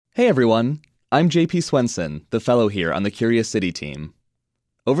Hey everyone, I'm JP Swenson, the fellow here on the Curious City team.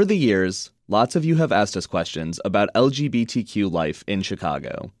 Over the years, lots of you have asked us questions about LGBTQ life in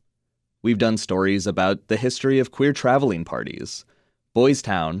Chicago. We've done stories about the history of queer traveling parties, Boys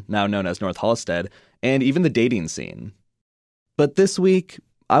Town, now known as North Halsted, and even the dating scene. But this week,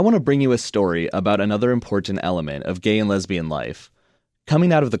 I want to bring you a story about another important element of gay and lesbian life,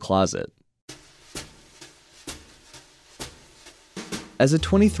 coming out of the closet. As a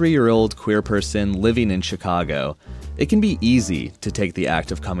 23-year-old queer person living in Chicago, it can be easy to take the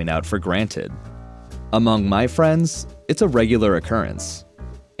act of coming out for granted. Among my friends, it's a regular occurrence.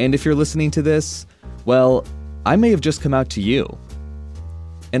 And if you're listening to this, well, I may have just come out to you.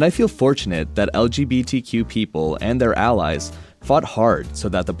 And I feel fortunate that LGBTQ people and their allies fought hard so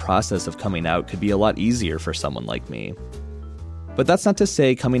that the process of coming out could be a lot easier for someone like me. But that's not to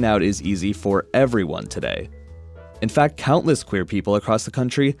say coming out is easy for everyone today. In fact, countless queer people across the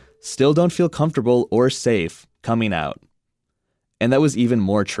country still don't feel comfortable or safe coming out. And that was even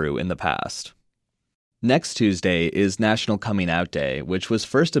more true in the past. Next Tuesday is National Coming Out Day, which was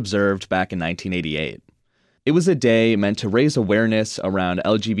first observed back in 1988. It was a day meant to raise awareness around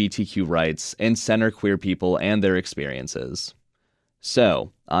LGBTQ rights and center queer people and their experiences.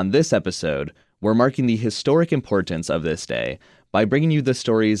 So, on this episode, we're marking the historic importance of this day by bringing you the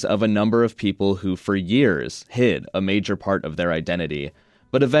stories of a number of people who for years hid a major part of their identity,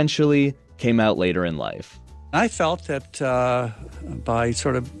 but eventually came out later in life. I felt that by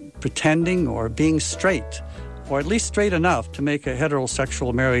sort of pretending or being straight, or at least straight enough to make a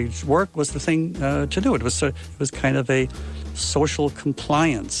heterosexual marriage work, was the thing to do. It was kind of a social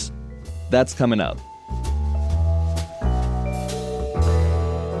compliance. That's coming up.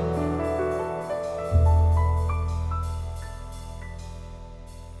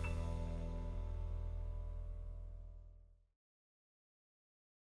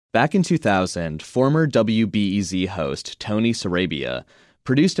 Back in 2000, former WBEZ host Tony Sarabia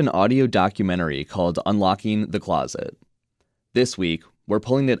produced an audio documentary called Unlocking the Closet. This week, we're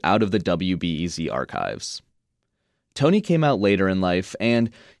pulling it out of the WBEZ archives. Tony came out later in life, and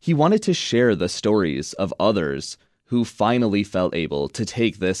he wanted to share the stories of others who finally felt able to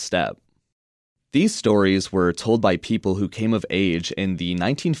take this step. These stories were told by people who came of age in the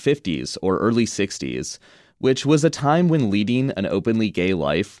 1950s or early 60s, which was a time when leading an openly gay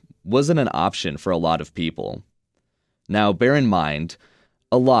life wasn't an option for a lot of people. Now, bear in mind,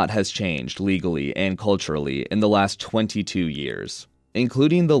 a lot has changed legally and culturally in the last 22 years,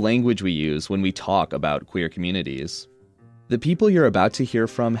 including the language we use when we talk about queer communities. The people you're about to hear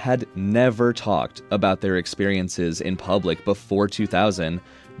from had never talked about their experiences in public before 2000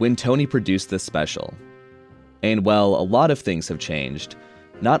 when Tony produced this special. And while a lot of things have changed,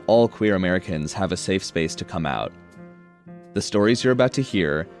 not all queer Americans have a safe space to come out. The stories you're about to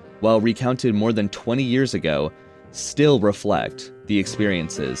hear, while recounted more than 20 years ago, still reflect the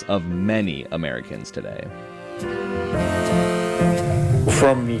experiences of many Americans today.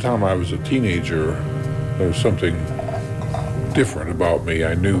 From the time I was a teenager, there was something different about me.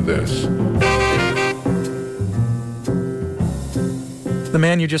 I knew this. The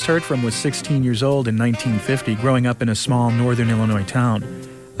man you just heard from was 16 years old in 1950, growing up in a small northern Illinois town.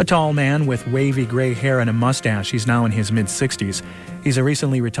 A tall man with wavy gray hair and a mustache. He's now in his mid-60s. He's a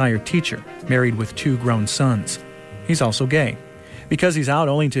recently retired teacher, married with 2 grown sons. He's also gay. Because he's out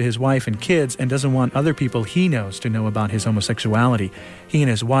only to his wife and kids and doesn't want other people he knows to know about his homosexuality, he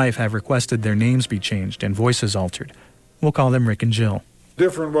and his wife have requested their names be changed and voices altered. We'll call them Rick and Jill.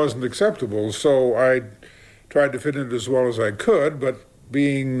 Different wasn't acceptable, so I tried to fit in as well as I could, but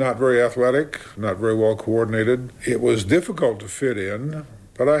being not very athletic, not very well coordinated, it was difficult to fit in.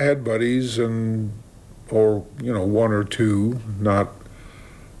 But I had buddies or 1 or 2,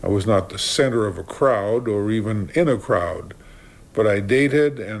 I was not the center of a crowd or even in a crowd. But I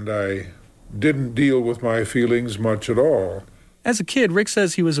dated and I didn't deal with my feelings much at all. As a kid, Rick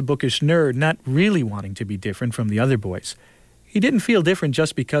says he was a bookish nerd, not really wanting to be different from the other boys. He didn't feel different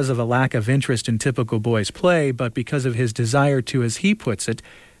just because of a lack of interest in typical boys' play, but because of his desire to, as he puts it,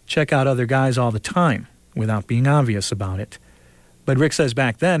 check out other guys all the time, without being obvious about it. But Rick says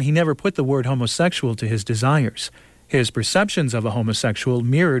back then he never put the word homosexual to his desires. His perceptions of a homosexual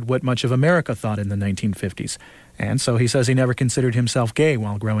mirrored what much of America thought in the 1950s. And so he says he never considered himself gay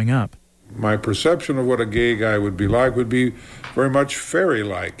while growing up. My perception of what a gay guy would be like would be very much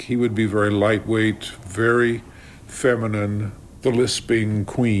fairy-like. He would be very lightweight, very feminine, the lisping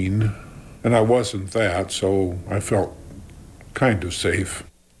queen. And I wasn't that, so I felt kind of safe.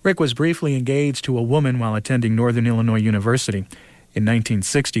 Rick was briefly engaged to a woman while attending Northern Illinois University. In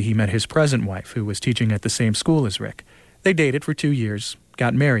 1960, he met his present wife, who was teaching at the same school as Rick. They dated for 2 years,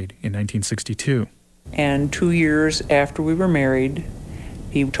 got married in 1962. And 2 years after we were married,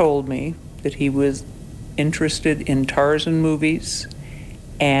 he told me that he was interested in Tarzan movies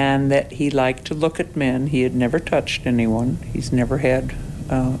and that he liked to look at men. He had never touched anyone. He's never had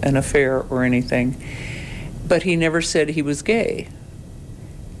an affair or anything. But he never said he was gay.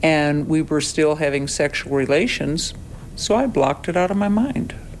 And we were still having sexual relations, so I blocked it out of my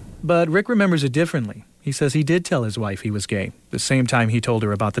mind. But Rick remembers it differently. He says he did tell his wife he was gay, the same time he told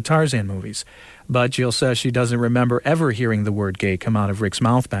her about the Tarzan movies. But Jill says she doesn't remember ever hearing the word gay come out of Rick's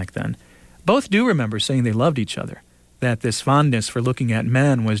mouth back then. Both do remember saying they loved each other, that this fondness for looking at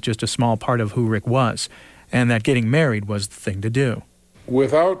men was just a small part of who Rick was, and that getting married was the thing to do.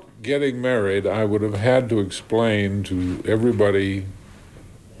 Without getting married, I would have had to explain to everybody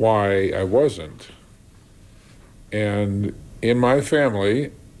why I wasn't. And in my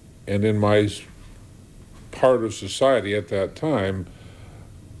family and in my part of society at that time,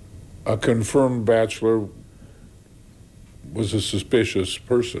 a confirmed bachelor was a suspicious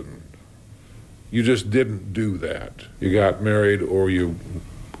person. You just didn't do that. You got married or you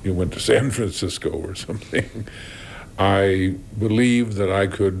went to San Francisco or something. I believed that I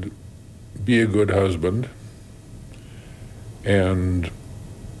could be a good husband, and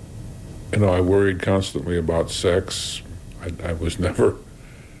I worried constantly about sex. I was never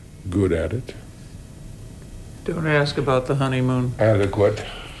good at it. Don't ask about the honeymoon. Adequate,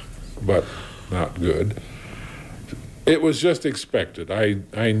 but not good. It was just expected.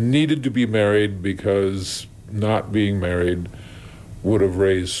 I needed to be married because not being married would have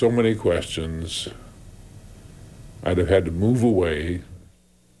raised so many questions. I'd have had to move away.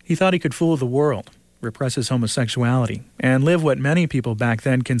 He thought he could fool the world, repress his homosexuality, and live what many people back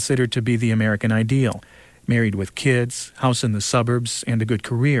then considered to be the American ideal, married with kids, house in the suburbs, and a good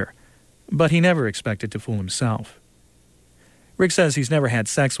career. But he never expected to fool himself. Rick says he's never had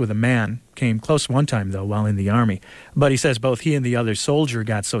sex with a man, came close one time, though, while in the Army, but he says both he and the other soldier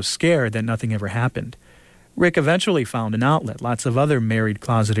got so scared that nothing ever happened. Rick eventually found an outlet lots of other married,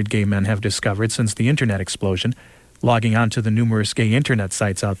 closeted gay men have discovered since the Internet explosion, logging on to the numerous gay Internet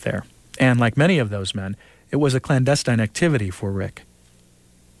sites out there. And like many of those men, it was a clandestine activity for Rick.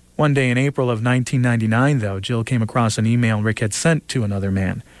 One day in April of 1999, though, Jill came across an email Rick had sent to another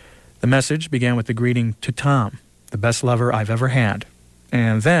man. The message began with the greeting, "To Tom, the best lover I've ever had,"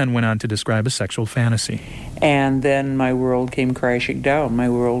 and then went on to describe a sexual fantasy. And then my world came crashing down. My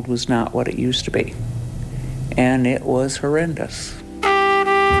world was not what it used to be. And it was horrendous.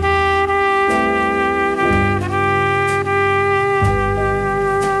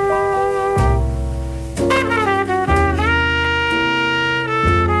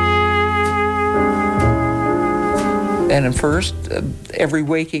 And at first, every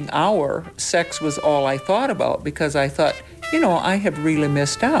waking hour, sex was all I thought about because I thought, I have really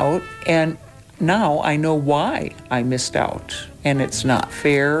missed out, and now I know why I missed out. And it's not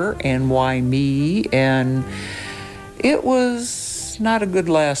fair, and why me, and it was not a good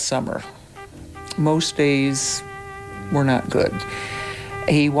last summer. Most days were not good.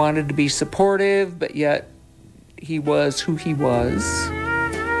 He wanted to be supportive, but yet he was who he was.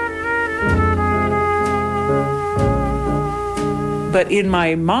 But in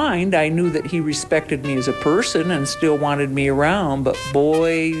my mind, I knew that he respected me as a person and still wanted me around. But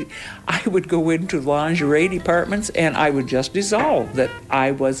boy, I would go into lingerie departments and I would just dissolve that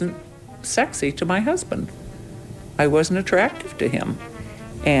I wasn't sexy to my husband. I wasn't attractive to him.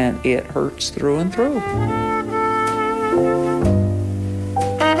 And it hurts through and through.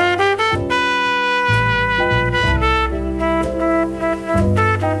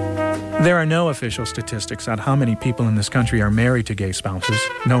 There are no official statistics on how many people in this country are married to gay spouses,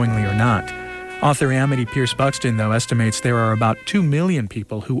 knowingly or not. Author Amity Pierce Buxton, though, estimates there are about 2 million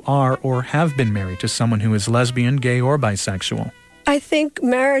people who are or have been married to someone who is lesbian, gay, or bisexual. I think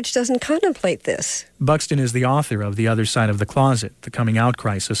marriage doesn't contemplate this. Buxton is the author of The Other Side of the Closet, The Coming Out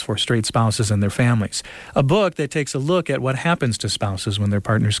Crisis for Straight Spouses and Their Families, a book that takes a look at what happens to spouses when their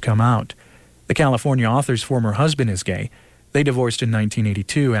partners come out. The California author's former husband is gay. They divorced in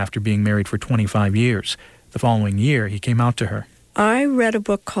 1982 after being married for 25 years. The following year, he came out to her. I read a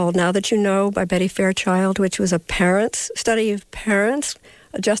book called Now That You Know by Betty Fairchild, which was a study of parents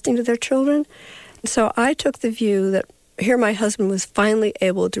adjusting to their children. So I took the view that here my husband was finally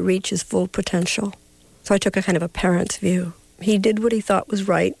able to reach his full potential. So I took a kind of a parent's view. He did what he thought was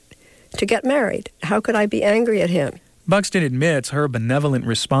right to get married. How could I be angry at him? Buxton admits her benevolent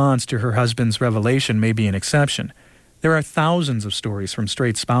response to her husband's revelation may be an exception. There are thousands of stories from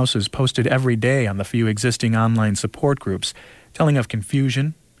straight spouses posted every day on the few existing online support groups, telling of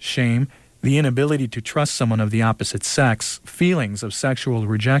confusion, shame, the inability to trust someone of the opposite sex, feelings of sexual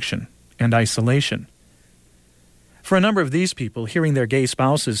rejection, and isolation. For a number of these people, hearing their gay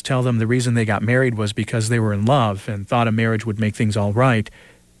spouses tell them the reason they got married was because they were in love and thought a marriage would make things all right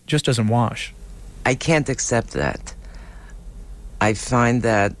just doesn't wash. I can't accept that. I find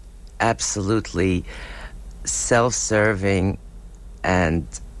that absolutely self-serving and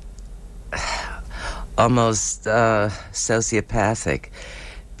almost sociopathic,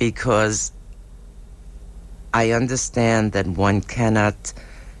 because I understand that one cannot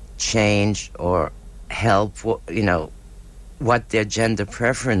change or help, what their gender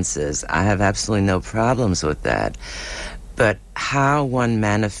preference is. I have absolutely no problems with that. But how one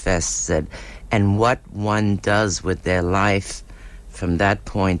manifests it and what one does with their life from that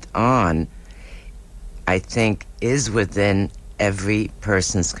point on, I think is within every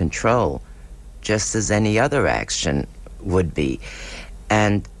person's control, just as any other action would be.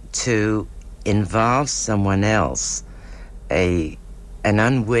 And to involve someone else, an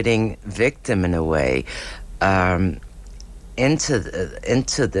unwitting victim in a way, into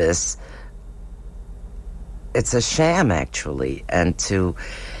this, it's a sham, actually. And to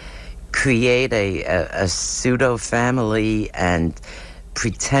create a pseudo-family and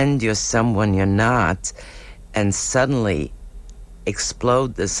pretend you're someone you're not, and suddenly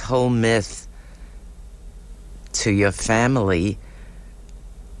explode this whole myth to your family,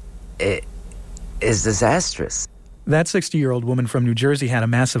 it is disastrous. That 60-year-old woman from New Jersey had a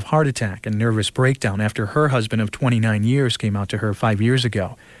massive heart attack and nervous breakdown after her husband of 29 years came out to her 5 years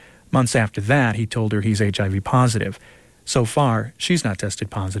ago. Months after that, he told her he's HIV positive. So far, she's not tested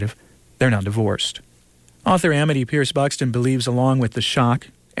positive. They're now divorced. Author Amity Pierce Buxton believes, along with the shock,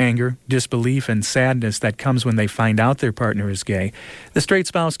 anger, disbelief, and sadness that comes when they find out their partner is gay, the straight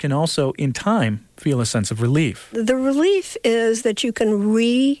spouse can also, in time, feel a sense of relief. The relief is that you can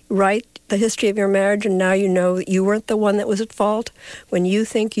rewrite the history of your marriage, and now you know that you weren't the one that was at fault when you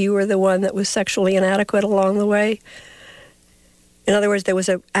think you were the one that was sexually inadequate along the way. In other words, there was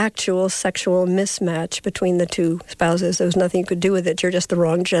an actual sexual mismatch between the two spouses. There was nothing you could do with it. You're just the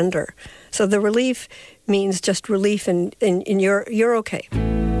wrong gender. So the relief means just relief in you're okay.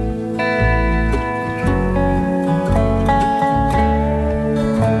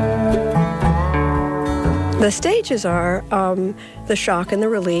 The stages are the shock and the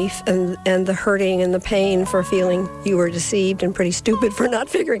relief and the hurting and the pain for feeling you were deceived and pretty stupid for not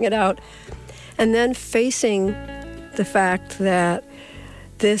figuring it out. And then facing the fact that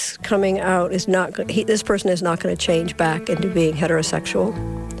this coming out is not, this person is not going to change back into being heterosexual,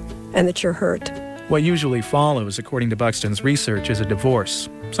 and that you're hurt. What usually follows, according to Buxton's research, is a divorce,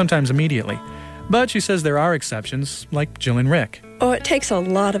 sometimes immediately. But she says there are exceptions, like Jill and Rick. Oh, it takes a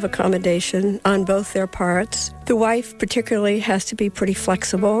lot of accommodation on both their parts. The wife particularly has to be pretty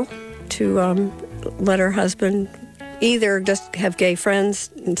flexible to let her husband either just have gay friends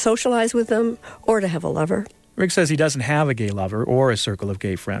and socialize with them, or to have a lover. Rick says he doesn't have a gay lover or a circle of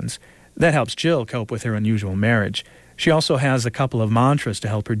gay friends. That helps Jill cope with her unusual marriage. She also has a couple of mantras to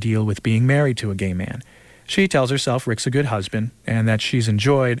help her deal with being married to a gay man. She tells herself Rick's a good husband and that she's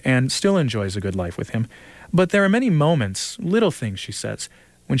enjoyed and still enjoys a good life with him. But there are many moments, little things, she says,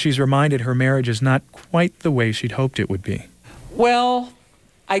 when she's reminded her marriage is not quite the way she'd hoped it would be. Well,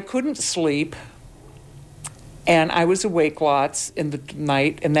 I couldn't sleep. And I was awake lots in the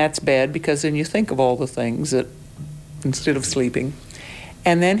night, and that's bad because then you think of all the things that instead of sleeping.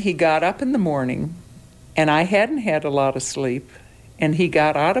 And then he got up in the morning, and I hadn't had a lot of sleep, and he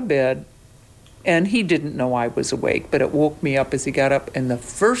got out of bed, and he didn't know I was awake, but it woke me up as he got up, and the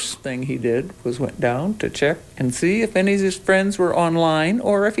first thing he did was went down to check and see if any of his friends were online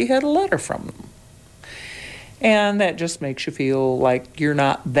or if he had a letter from them. And that just makes you feel like you're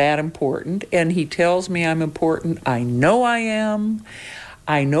not that important. And he tells me I'm important. I know I am.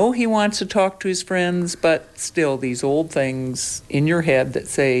 I know he wants to talk to his friends, but still these old things in your head that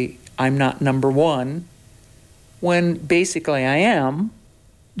say I'm not number one, when basically I am.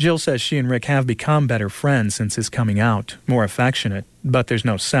 Jill says she and Rick have become better friends since his coming out, more affectionate, but there's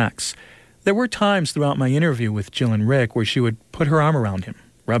no sex. There were times throughout my interview with Jill and Rick where she would put her arm around him,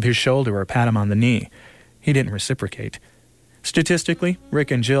 rub his shoulder, or pat him on the knee. He didn't reciprocate. Statistically,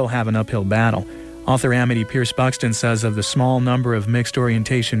 Rick and Jill have an uphill battle. Author Amity Pierce Buxton says of the small number of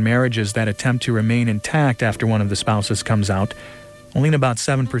mixed-orientation marriages that attempt to remain intact after one of the spouses comes out, only about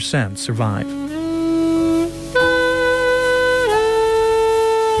 7% survive.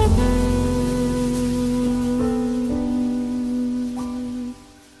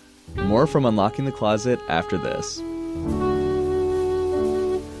 More from Unlocking the Closet after this.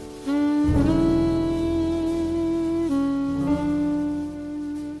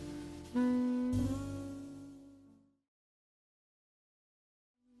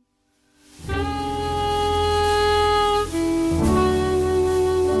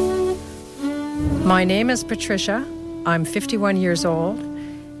 My name is Patricia. I'm 51 years old,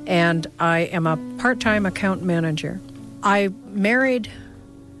 and I am a part-time account manager. I married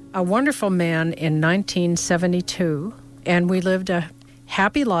a wonderful man in 1972, and we lived a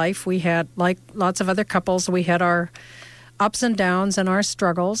happy life. We had, like lots of other couples, we had our ups and downs and our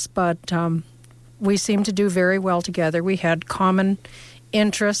struggles, but we seemed to do very well together. We had common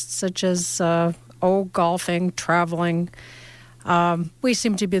interests such as golfing, traveling. We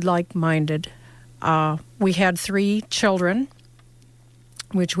seemed to be like-minded. We had 3 children,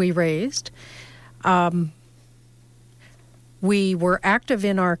 which we raised. We were active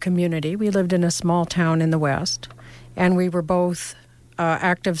in our community. We lived in a small town in the West, and we were both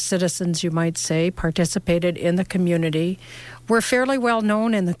active citizens, you might say, participated in the community. We're fairly well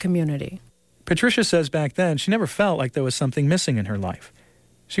known in the community. Patricia says back then she never felt like there was something missing in her life.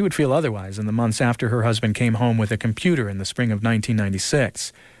 She would feel otherwise in the months after her husband came home with a computer in the spring of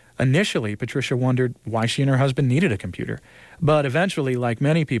 1996. Initially, Patricia wondered why she and her husband needed a computer. But eventually, like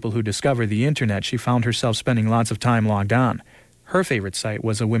many people who discover the internet, she found herself spending lots of time logged on. Her favorite site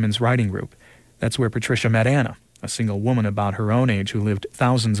was a women's writing group. That's where Patricia met Anna, a single woman about her own age who lived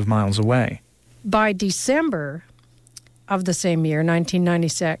thousands of miles away. By December of the same year,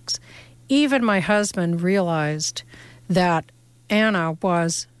 1996, even my husband realized that Anna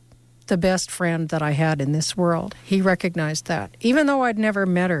was the best friend that I had in this world. He recognized that, even though I'd never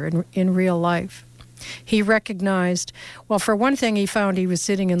met her in real life. He recognized, well, for one thing, he found he was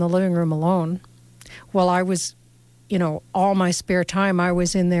sitting in the living room alone while I was, all my spare time, I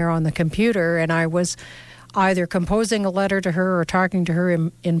was in there on the computer, and I was either composing a letter to her or talking to her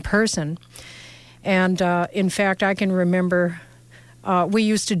in person. And in fact, I can remember we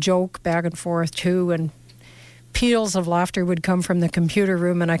used to joke back and forth, too, and peals of laughter would come from the computer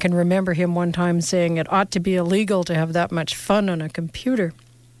room, and I can remember him one time saying it ought to be illegal to have that much fun on a computer.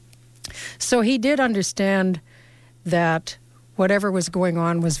 So he did understand that whatever was going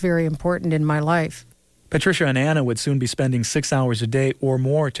on was very important in my life. Patricia and Anna would soon be spending 6 hours a day or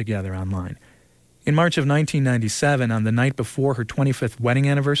more together online. In March of 1997, on the night before her 25th wedding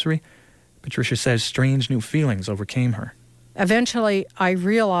anniversary, Patricia says strange new feelings overcame her. Eventually, I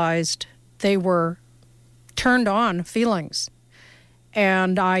realized they were turned on feelings,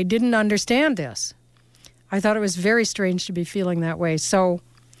 and I didn't understand this. I thought it was very strange to be feeling that way. So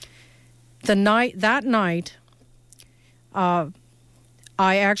that night, I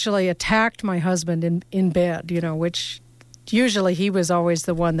actually attacked my husband in bed, which usually he was always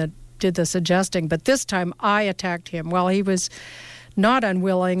the one that did the suggesting, but this time I attacked him. Well, he was not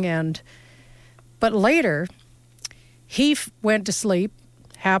unwilling, but later he went to sleep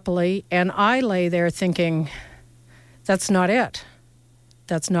happily, and I lay there thinking, that's not it.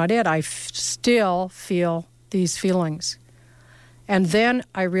 That's not it. I still feel these feelings. And then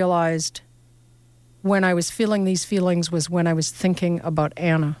I realized when I was feeling these feelings was when I was thinking about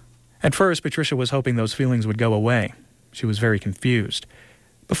Anna. At first, Patricia was hoping those feelings would go away. She was very confused.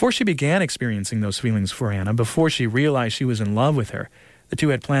 Before she began experiencing those feelings for Anna, before she realized she was in love with her, the two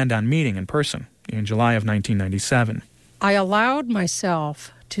had planned on meeting in person in July of 1997. I allowed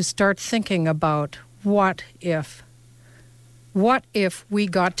myself to start thinking about what if we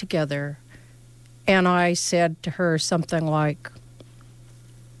got together and I said to her something like,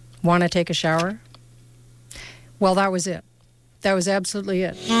 "Want to take a shower?" Well, that was it. That was absolutely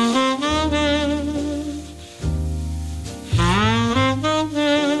it.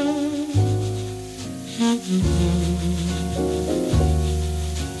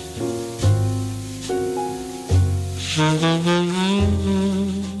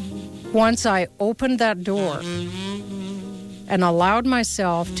 Once I opened that door and allowed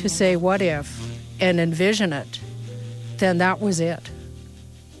myself to say what if and envision it, then that was it.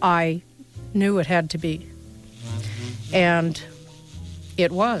 I knew it had to be. And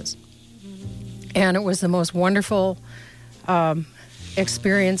it was. And it was the most wonderful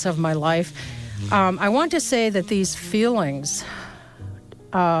experience of my life. I want to say that these feelings,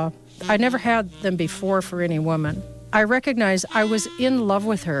 I never had them before for any woman. I recognized I was in love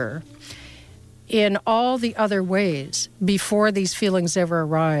with her in all the other ways before these feelings ever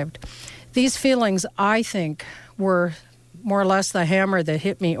arrived. These feelings, I think, were more or less the hammer that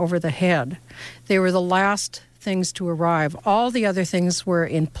hit me over the head. They were the last things to arrive. All the other things were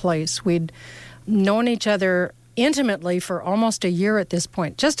in place. We'd known each other intimately for almost a year at this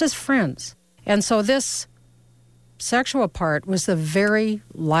point, just as friends. And so this sexual part was the very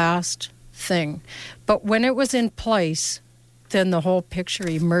last thing. But when it was in place, then the whole picture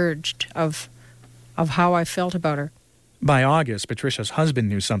emerged of how I felt about her. By August, Patricia's husband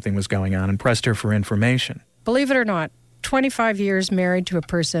knew something was going on and pressed her for information. Believe it or not, 25 years married to a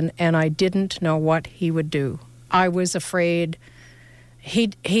person, and I didn't know what he would do. I was afraid.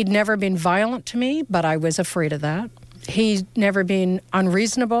 He'd never been violent to me, but I was afraid of that. He'd never been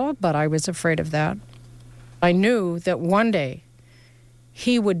unreasonable, but I was afraid of that. I knew that one day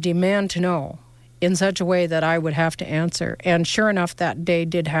he would demand to know in such a way that I would have to answer. And sure enough, that day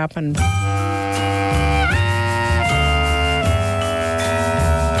did happen.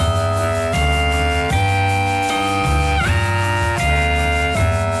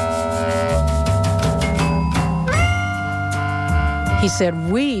 He said,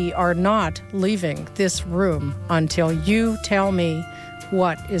 "We are not leaving this room until you tell me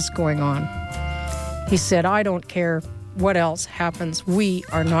what is going on." He said, "I don't care what else happens. We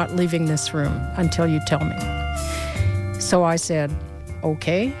are not leaving this room until you tell me." So I said,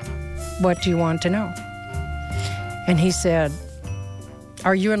 "Okay, what do you want to know?" And he said,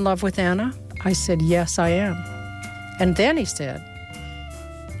 "Are you in love with Anna?" I said, "Yes, I am." And then he said,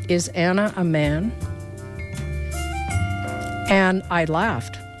 "Is Anna a man?" And I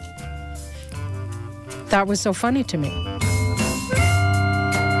laughed. That was so funny to me.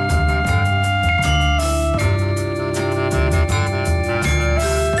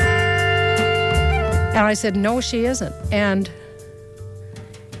 And I said, "No, she isn't." And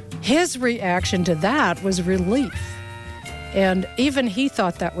his reaction to that was relief. And even he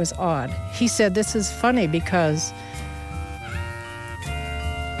thought that was odd. He said, "This is funny because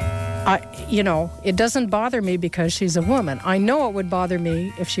it doesn't bother me because she's a woman. I know it would bother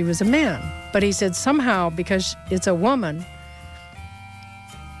me if she was a man." But he said, somehow, because it's a woman,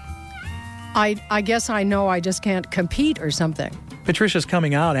 I guess I know I just can't compete or something. Patricia's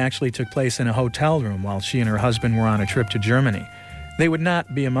coming out actually took place in a hotel room while she and her husband were on a trip to Germany. They would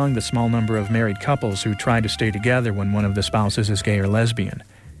not be among the small number of married couples who try to stay together when one of the spouses is gay or lesbian.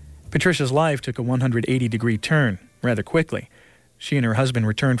 Patricia's life took a 180-degree turn rather quickly. She and her husband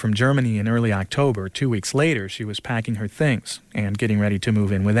returned from Germany in early October. 2 weeks later, she was packing her things and getting ready to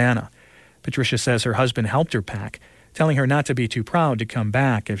move in with Anna. Patricia says her husband helped her pack, telling her not to be too proud to come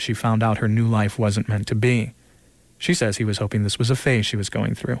back if she found out her new life wasn't meant to be. She says he was hoping this was a phase she was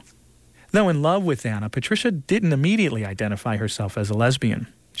going through. Though in love with Anna, Patricia didn't immediately identify herself as a lesbian.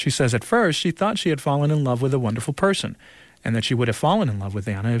 She says at first she thought she had fallen in love with a wonderful person, and that she would have fallen in love with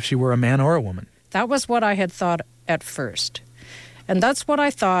Anna if she were a man or a woman. That was what I had thought at first. And that's what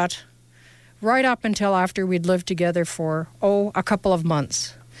I thought right up until after we'd lived together for, a couple of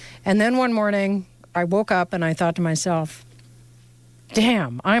months. And then one morning, I woke up and I thought to myself,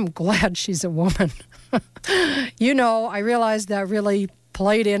 damn, I'm glad she's a woman. I realized that really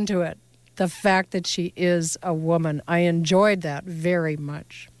played into it, the fact that she is a woman. I enjoyed that very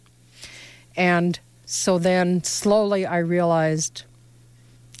much. And so then slowly I realized,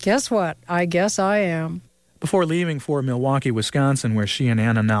 guess what? I guess I am. Before leaving for Milwaukee, Wisconsin, where she and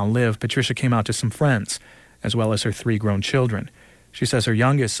Anna now live, Patricia came out to some friends, as well as her 3 grown children. She says her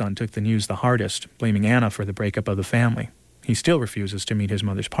youngest son took the news the hardest, blaming Anna for the breakup of the family. He still refuses to meet his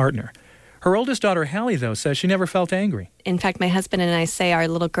mother's partner. Her oldest daughter, Hallie, though, says she never felt angry. In fact, my husband and I say our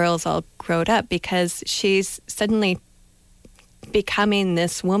little girl's all grown up because she's suddenly becoming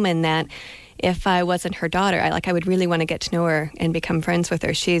this woman that if I wasn't her daughter, I would really want to get to know her and become friends with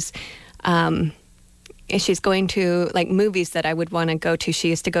her. She's going to movies that I would want to go to. She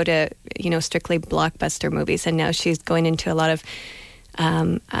used to go to, strictly blockbuster movies, and now she's going into a lot of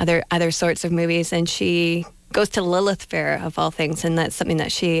other sorts of movies, and she goes to Lilith Fair, of all things, and that's something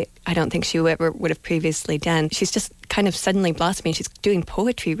that I don't think she ever would have previously done. She's just kind of suddenly blossoming. She's doing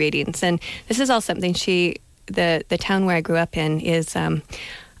poetry readings, and this is all something the town where I grew up in is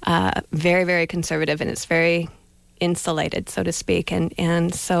very, very conservative, and it's very insulated, so to speak,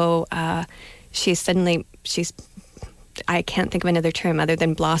 and so she's I can't think of another term other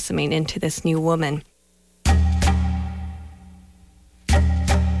than blossoming into this new woman.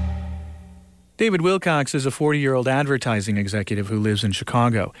 David Wilcox is a 40-year-old advertising executive who lives in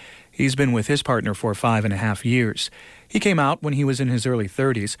Chicago. He's been with his partner for 5.5 years. He came out when he was in his early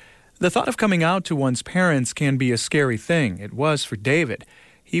 30s. The thought of coming out to one's parents can be a scary thing. It was for David.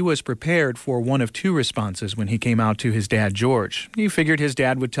 He was prepared for one of 2 responses when he came out to his dad, George. He figured his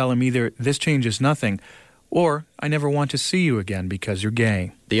dad would tell him either, "This changes nothing," or, "I never want to see you again because you're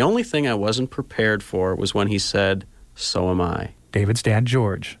gay." The only thing I wasn't prepared for was when he said, "So am I." David's dad,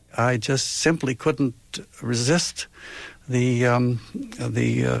 George. I just simply couldn't resist the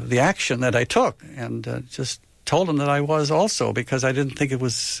action that I took, and just told him that I was also, because I didn't think it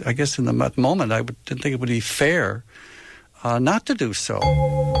was, I guess in the moment, I didn't think it would be fair not to do so.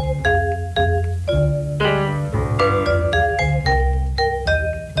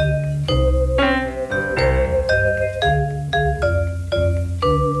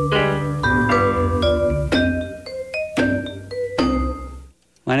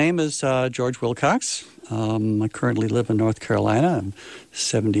 is George Wilcox. I currently live in North Carolina. I'm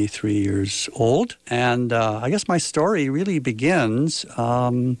 73 years old. And I guess my story really begins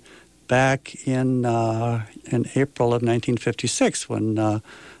back in April of 1956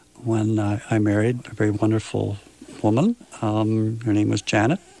 when I married a very wonderful woman. Her name was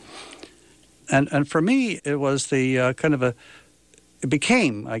Janet. And for me, it was the it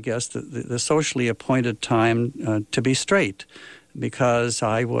became, I guess, the socially appointed time to be straight, because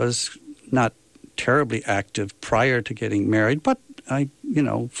I was not terribly active prior to getting married, but I,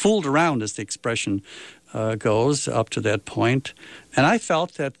 fooled around, as the expression goes, up to that point. And I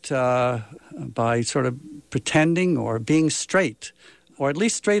felt that by sort of pretending or being straight, or at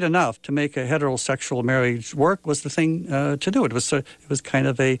least straight enough to make a heterosexual marriage work, was the thing to do. It was kind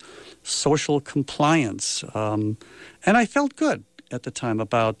of a social compliance. And I felt good at the time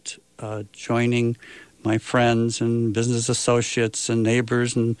about joining my friends and business associates and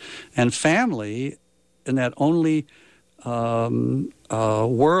neighbors and family in that only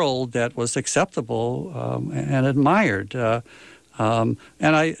world that was acceptable and admired. And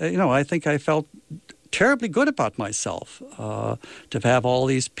I think I felt terribly good about myself to have all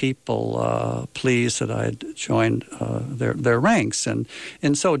these people pleased that I had joined their ranks. And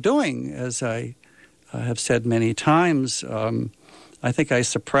in so doing, as I have said many times, I think I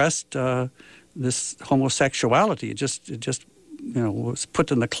suppressed this homosexuality. It just was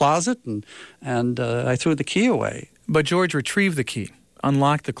put in the closet, and I threw the key away. But George retrieved the key,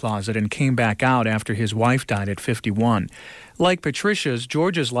 unlocked the closet, and came back out after his wife died at 51. Like Patricia's,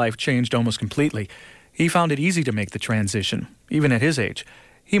 George's life changed almost completely. He found it easy to make the transition, even at his age.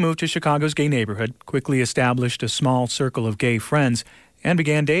 He moved to Chicago's gay neighborhood, quickly established a small circle of gay friends, and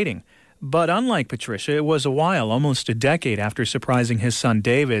began dating. But unlike Patricia, it was a while, almost a decade after surprising his son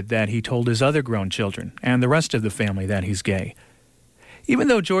David, that he told his other grown children and the rest of the family that he's gay. Even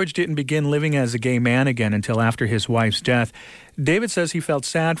though George didn't begin living as a gay man again until after his wife's death, David says he felt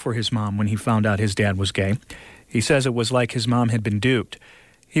sad for his mom when he found out his dad was gay. He says it was like his mom had been duped.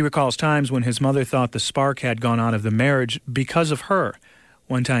 He recalls times when his mother thought the spark had gone out of the marriage because of her,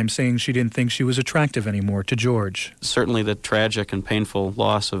 one time saying she didn't think she was attractive anymore to George. Certainly the tragic and painful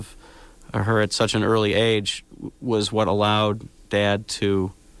loss of her at such an early age was what allowed Dad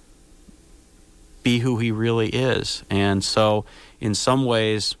to be who he really is. And so in some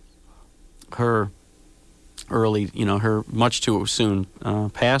ways, her early, her much too soon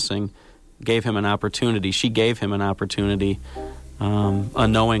passing gave him an opportunity. She gave him an opportunity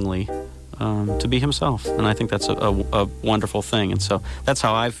unknowingly to be himself. And I think that's a wonderful thing. And so that's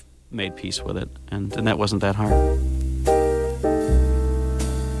how I've made peace with it. And that wasn't that hard.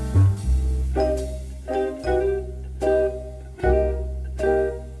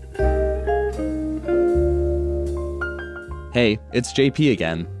 Hey, it's JP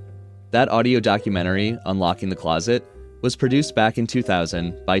again. That audio documentary, Unlocking the Closet, was produced back in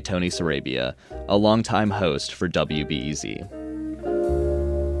 2000 by Tony Sarabia, a longtime host for WBEZ.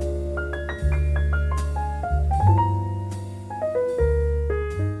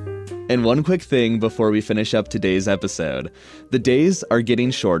 And one quick thing before we finish up today's episode. The days are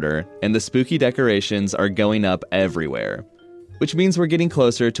getting shorter, and the spooky decorations are going up everywhere, which means we're getting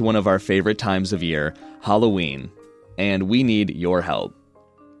closer to one of our favorite times of year, Halloween. And we need your help.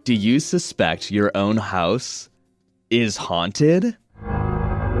 Do you suspect your own house is haunted?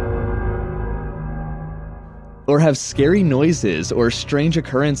 Or have scary noises or strange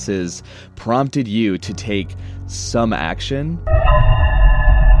occurrences prompted you to take some action?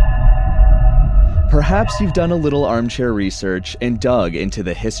 Perhaps you've done a little armchair research and dug into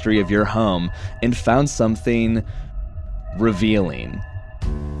the history of your home and found something revealing.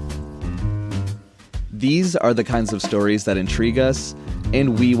 These are the kinds of stories that intrigue us,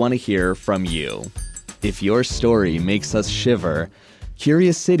 and we want to hear from you. If your story makes us shiver,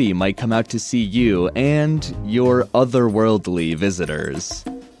 Curious City might come out to see you and your otherworldly visitors.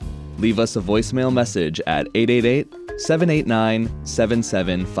 Leave us a voicemail message at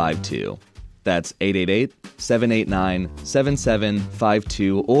 888-789-7752. That's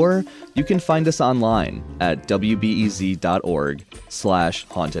 888-789-7752, or you can find us online at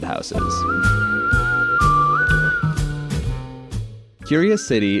wbez.org/hauntedhouses. Curious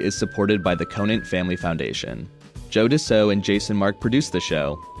City is supported by the Conant Family Foundation. Joe Dassault and Jason Mark produced the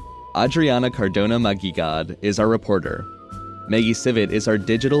show. Adriana Cardona Magigad is our reporter. Maggie Sivit is our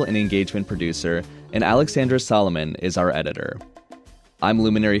digital and engagement producer, and Alexandra Solomon is our editor. I'm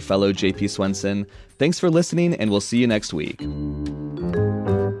Luminary Fellow JP Swenson. Thanks for listening, and we'll see you next week.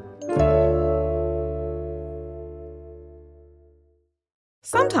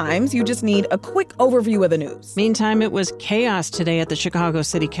 Sometimes you just need a quick overview of the news. Meantime, it was chaos today at the Chicago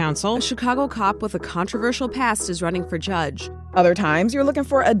City Council. A Chicago cop with a controversial past is running for judge. Other times, you're looking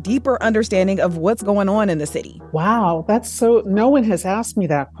for a deeper understanding of what's going on in the city. Wow, no one has asked me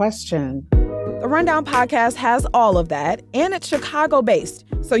that question. The Rundown podcast has all of that, and it's Chicago-based,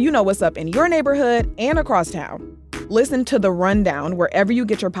 so you know what's up in your neighborhood and across town. Listen to The Rundown wherever you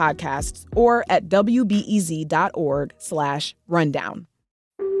get your podcasts or at wbez.org/rundown.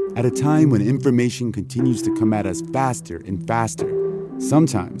 At a time when information continues to come at us faster and faster,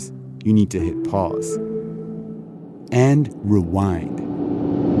 sometimes you need to hit pause and rewind.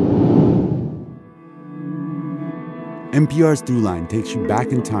 NPR's Throughline takes you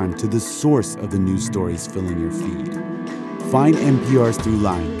back in time to the source of the news stories filling your feed. Find NPR's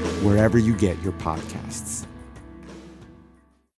Throughline wherever you get your podcasts.